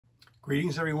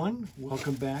Greetings everyone,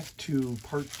 welcome back to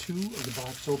part 2 of the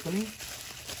box opening.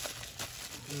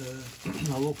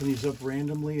 I'll open these up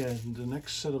randomly, and the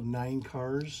next set of 9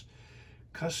 cars,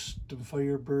 Custom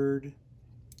Firebird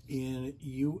in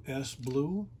US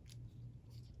Blue.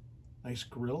 Nice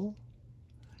grill.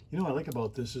 You know what I like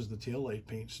about this is the taillight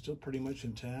paint, still pretty much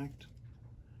intact.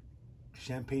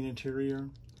 Champagne interior.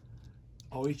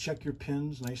 Always check your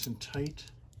pins, nice and tight.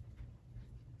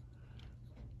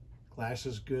 Glass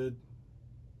is good.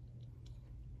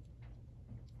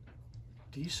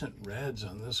 Decent reds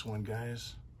on this one,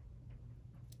 guys.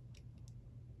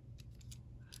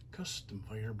 Custom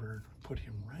Firebird, put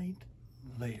him right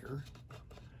there.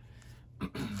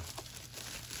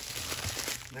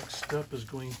 Next up is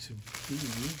going to be,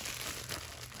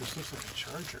 this looks like a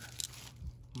Charger.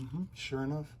 Sure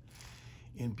enough,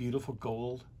 in beautiful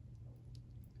gold.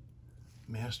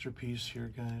 Masterpiece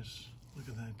here, guys. Look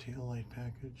at that taillight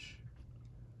package.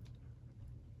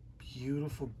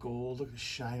 Beautiful gold. Look at the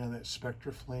shine on that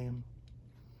Spectra flame.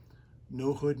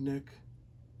 No hood nick.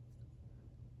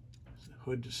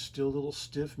 Hood is still a little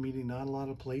stiff, meaning not a lot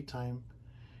of playtime,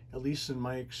 at least in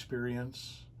my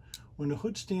experience. When the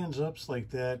hood stands up like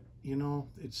that, you know,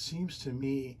 it seems to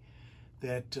me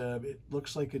that it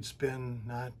looks like it's been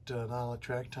not a lot of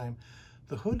track time.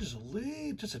 The hood is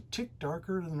just a tick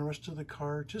darker than the rest of the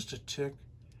car, just a tick.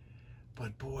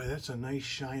 But boy, that's a nice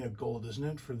shine of gold, isn't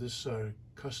it, for this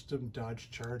custom Dodge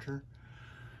Charger.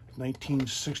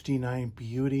 1969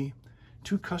 beauty.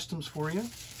 2 customs for you,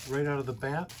 right out of the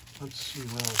bat. Let's see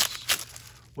what else.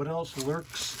 What else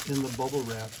lurks in the bubble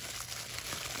wrap?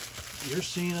 You're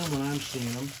seeing them when I'm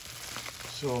seeing them.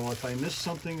 So if I miss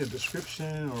something, a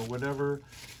description or whatever,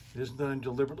 it isn't that I'm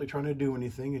deliberately trying to do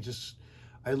anything. It just,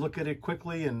 I look at it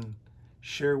quickly and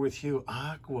share with you.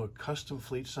 Aqua custom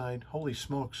fleet side. Holy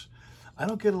smokes. I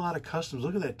don't get a lot of customs.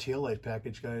 Look at that taillight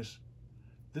package, guys.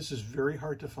 This is very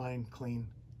hard to find clean.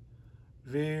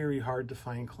 Very hard to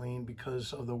find clean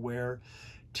because of the wear.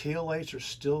 Taillights are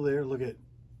still there. Look at,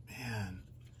 man.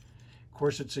 Of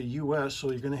course, it's a US,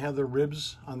 so you're going to have the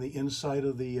ribs on the inside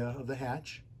of the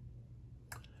hatch.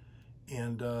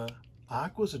 And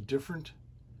Aqua's a different,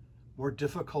 more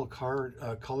difficult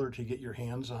color to get your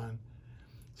hands on.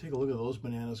 Take a look at those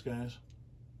bananas, guys.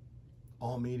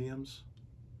 All mediums.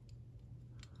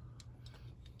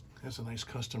 That's a nice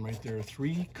custom right there.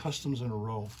 3 customs in a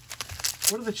row.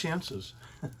 What are the chances?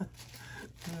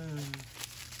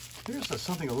 Here's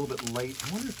something a little bit light.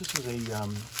 I wonder if this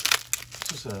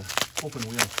is a open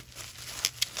wheel.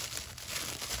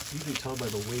 You can tell by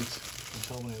the weight. You can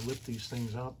tell when I lift these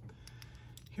things up.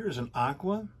 Here's an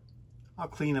Aqua. I'll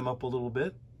clean them up a little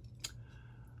bit.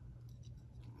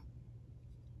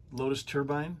 Lotus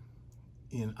turbine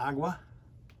in Agua.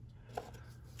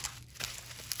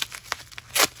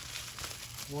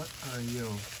 What are you?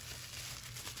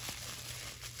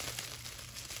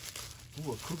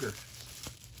 Ooh, a Cougar.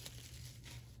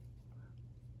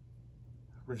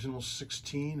 Original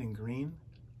 16 in green.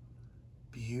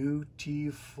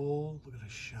 Beautiful. Look at the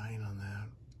shine on that.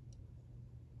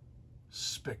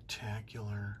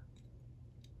 Spectacular.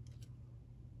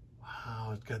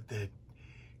 Wow, it's got that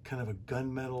kind of a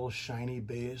gunmetal shiny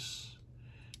base.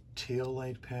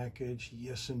 Taillight package.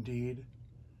 Yes, indeed.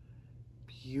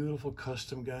 Beautiful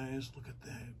custom, guys. Look at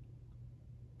that.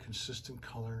 Consistent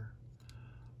color.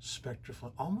 Spectra,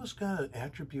 almost got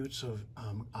attributes of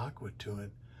Aqua to it.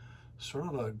 Sort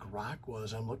of a grok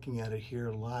was. I'm looking at it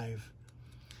here live.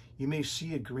 You may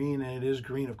see it green, and it is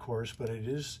green, of course, but it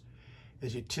is,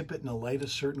 as you tip it in the light a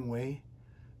certain way,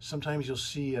 sometimes you'll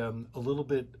see a little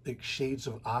bit like shades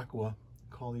of Aqua.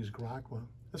 Call these grokwa.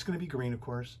 That's going to be green, of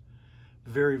course.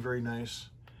 Very, very nice.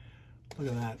 Look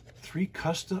at that.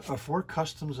 4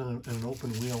 customs and an open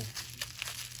wheel.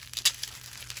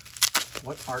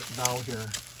 What art thou here?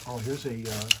 Oh, here's a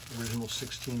original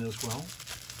 16 as well.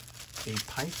 A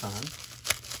Python.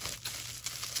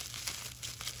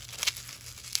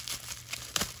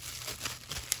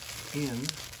 In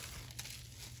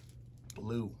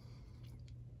blue.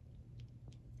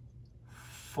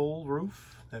 Full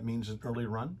roof. That means an early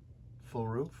run. Full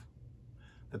roof.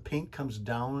 The paint comes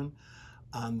down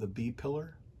on the B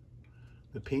pillar.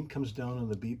 The paint comes down on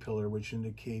the B pillar, which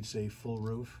indicates a full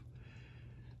roof.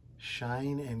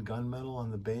 Shine and gunmetal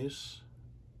on the base.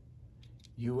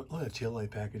 Look at the taillight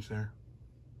package there.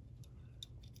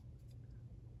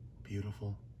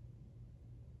 Beautiful.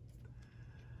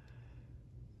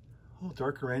 Oh,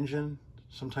 darker engine.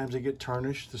 Sometimes they get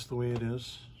tarnished. This is the way it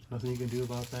is. Nothing you can do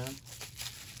about that.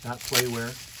 Not playwear.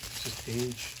 It's just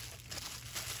age.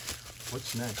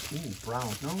 What's next? Ooh,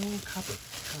 brown. No, copper.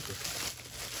 Copper.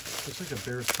 Looks like a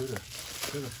barracuda. Is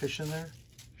there a fish in there?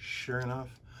 Sure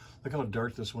enough. Look how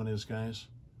dark this one is, guys.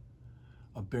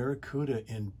 A Barracuda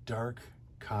in dark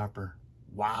copper.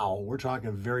 Wow, we're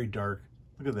talking very dark.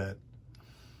 Look at that.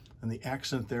 And the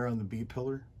accent there on the B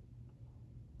pillar.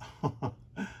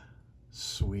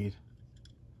 Sweet.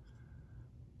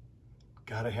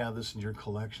 Gotta have this in your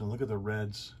collection. Look at the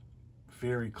reds.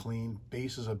 Very clean.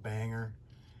 Base is a banger.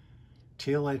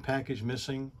 Taillight package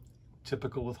missing.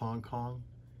 Typical with Hong Kong.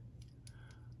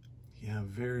 Yeah,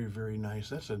 very, very nice.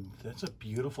 That's a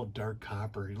beautiful dark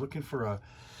copper.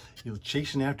 You're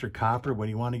chasing after copper when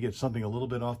you want to get something a little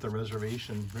bit off the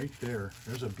reservation. Right there.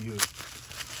 There's a beaut.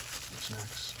 What's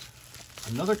next?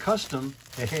 Another custom.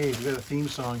 Hey, we got a theme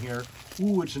song here.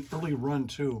 Ooh, it's an early run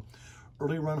too.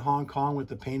 Early run Hong Kong with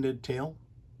the painted tail.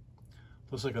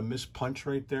 Looks like a missed punch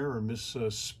right there, or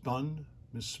misspun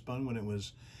when it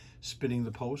was spinning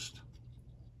the post.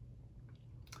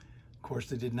 Of course,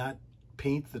 they did not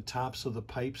paint the tops of the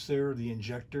pipes there, the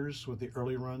injectors with the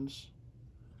early runs.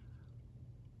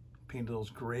 Painted those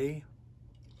gray.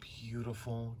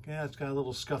 Beautiful. Yeah, it's got a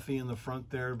little scuffy in the front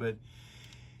there, but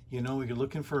you know, if you're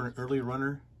looking for an early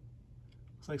runner,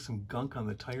 looks like some gunk on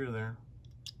the tire there.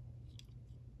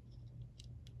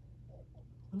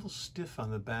 A little stiff on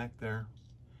the back there.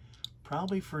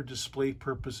 Probably for display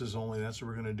purposes only. That's what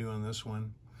we're going to do on this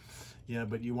one. Yeah,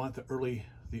 but you want the early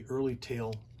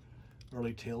tail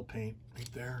paint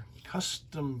right there.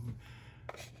 Custom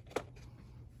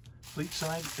fleet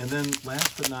side. And then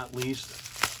last but not least,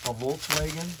 a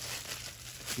Volkswagen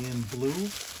in blue.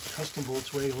 Custom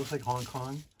Volkswagen. Looks like Hong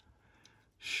Kong.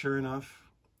 Sure enough.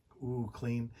 Ooh,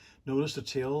 clean. Notice the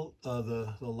tail,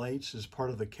 the lights is part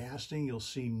of the casting. You'll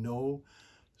see no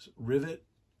rivet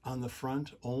on the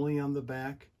front, only on the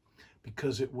back,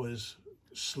 because it was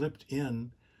slipped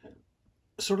in,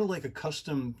 sort of like a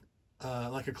custom,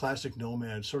 like a classic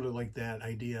Nomad, sort of like that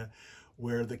idea,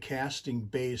 where the casting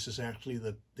base is actually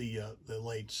the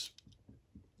lights.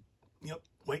 Yep,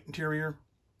 white interior,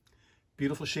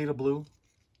 beautiful shade of blue.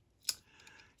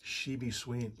 She be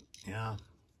sweet, yeah.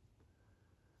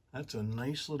 That's a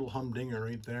nice little humdinger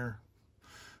right there.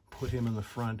 Put him in the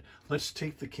front. Let's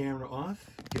take the camera off,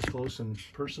 get close and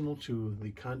personal to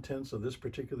the contents of this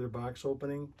particular box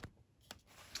opening.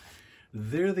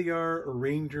 There they are,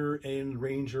 Ranger and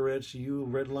Rangerettes, you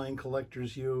Redline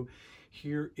collectors, you.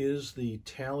 Here is the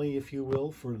tally, if you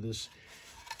will, for this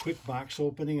quick box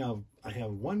opening. I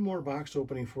have one more box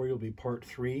opening for you. It'll be part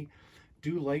 3.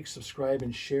 Do like, subscribe,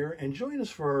 and share, and join us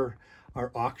for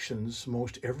our auctions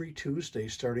most every Tuesday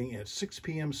starting at 6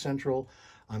 p.m. Central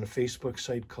on a Facebook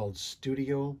site called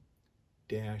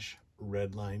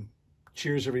Studio-Redline.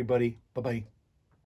 Cheers, everybody. Bye-bye.